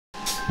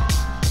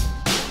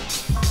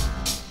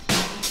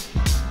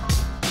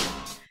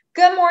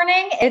Good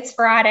morning. It's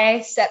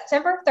Friday,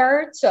 September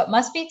 3rd, so it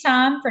must be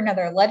time for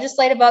another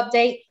legislative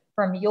update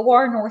from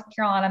your North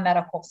Carolina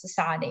Medical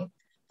Society.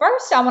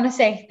 First, I want to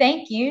say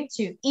thank you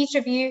to each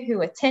of you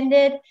who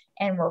attended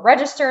and were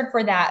registered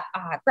for that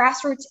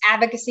grassroots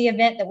advocacy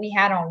event that we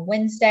had on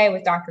Wednesday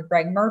with Dr.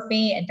 Greg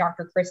Murphy and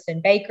Dr.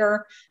 Kristin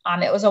Baker.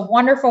 It was a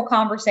wonderful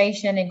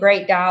conversation and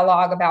great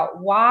dialogue about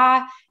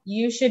why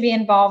you should be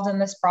involved in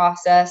this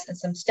process and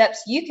some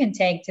steps you can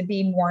take to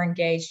be more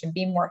engaged and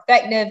be more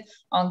effective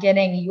on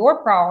getting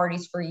your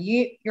priorities for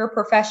you, your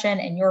profession,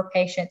 and your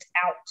patients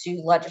out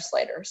to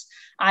legislators.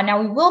 Now,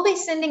 we will be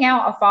sending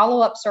out a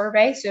follow-up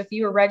survey. So if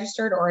you were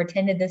registered or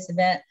attended this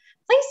event,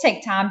 please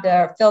take time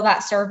to fill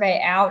that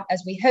survey out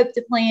as we hope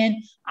to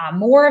plan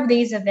more of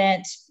these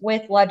events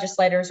with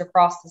legislators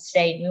across the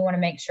state. We want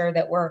to make sure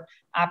that we're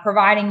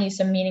providing you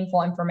some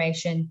meaningful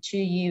information to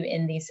you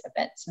in these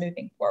events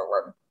moving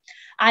forward.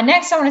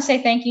 Next, I want to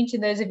say thank you to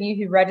those of you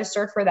who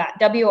registered for that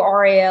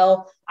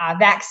WRAL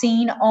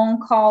vaccine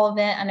on-call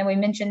event. I know we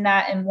mentioned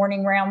that in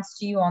morning rounds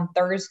to you on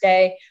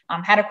Thursday.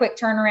 Had a quick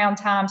turnaround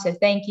time, so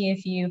thank you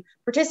if you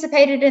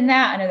participated in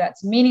that. I know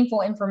that's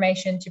meaningful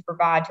information to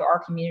provide to our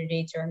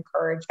community to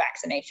encourage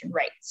vaccination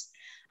rates.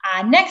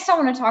 Next,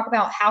 I want to talk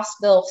about House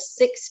Bill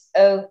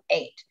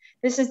 608.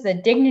 This is the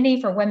Dignity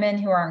for Women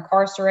Who Are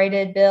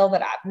Incarcerated bill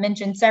that I've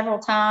mentioned several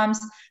times,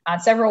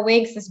 several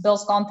weeks. This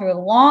bill's gone through a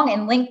long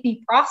and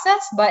lengthy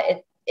process, but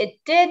it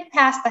did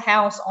pass the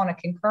House on a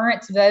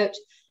concurrence vote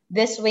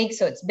this week.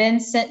 So it's been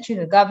sent to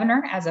the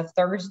governor as of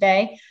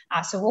Thursday.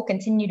 So we'll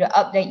continue to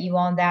update you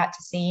on that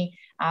to see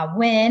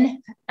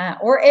when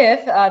or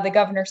if the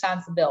governor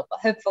signs the bill,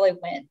 but hopefully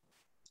when.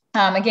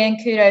 Again,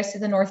 kudos to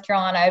the North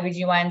Carolina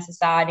OBGYN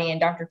Society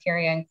and Dr.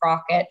 Carrie Ann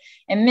Crockett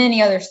and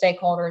many other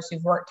stakeholders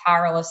who've worked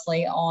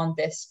tirelessly on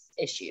this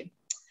issue.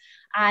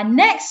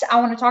 Next, I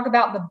want to talk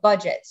about the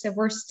budget. So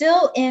we're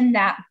still in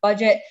that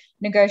budget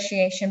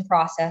negotiation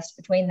process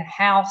between the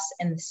House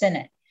and the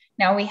Senate.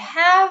 Now, we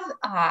have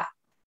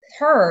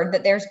heard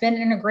that there's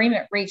been an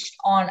agreement reached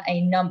on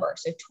a number.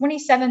 So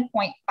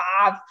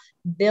 $27.5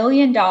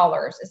 billion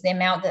is the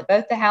amount that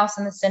both the House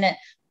and the Senate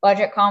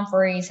budget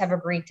conferees have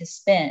agreed to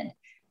spend.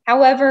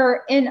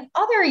 However, in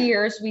other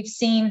years, we've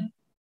seen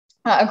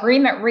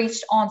agreement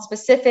reached on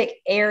specific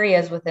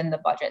areas within the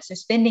budget. So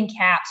spending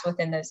caps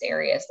within those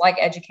areas like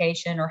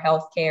education or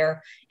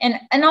healthcare and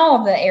all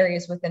of the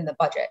areas within the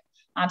budget.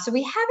 So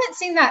we haven't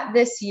seen that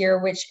this year,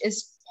 which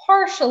is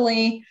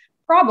partially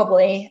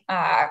probably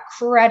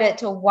credit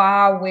to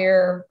why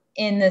we're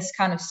in this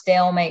kind of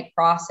stalemate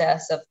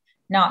process of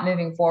not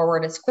moving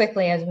forward as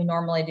quickly as we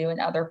normally do in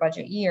other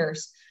budget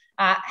years.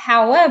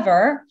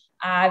 However,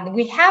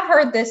 we have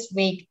heard this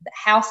week the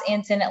House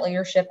and Senate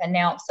leadership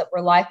announced that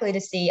we're likely to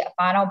see a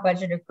final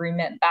budget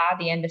agreement by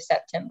the end of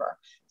September.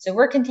 So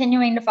we're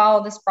continuing to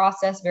follow this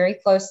process very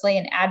closely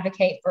and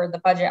advocate for the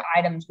budget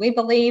items we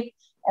believe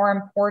are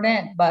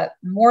important, but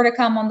more to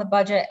come on the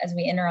budget as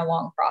we enter a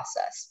long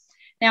process.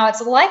 Now,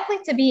 it's likely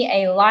to be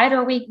a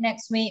lighter week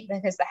next week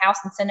because the House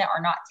and Senate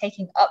are not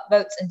taking up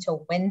votes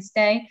until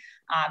Wednesday.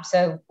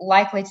 So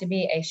likely to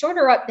be a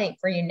shorter update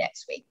for you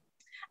next week.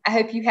 I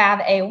hope you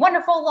have a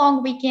wonderful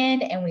long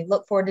weekend, and we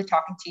look forward to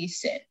talking to you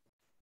soon.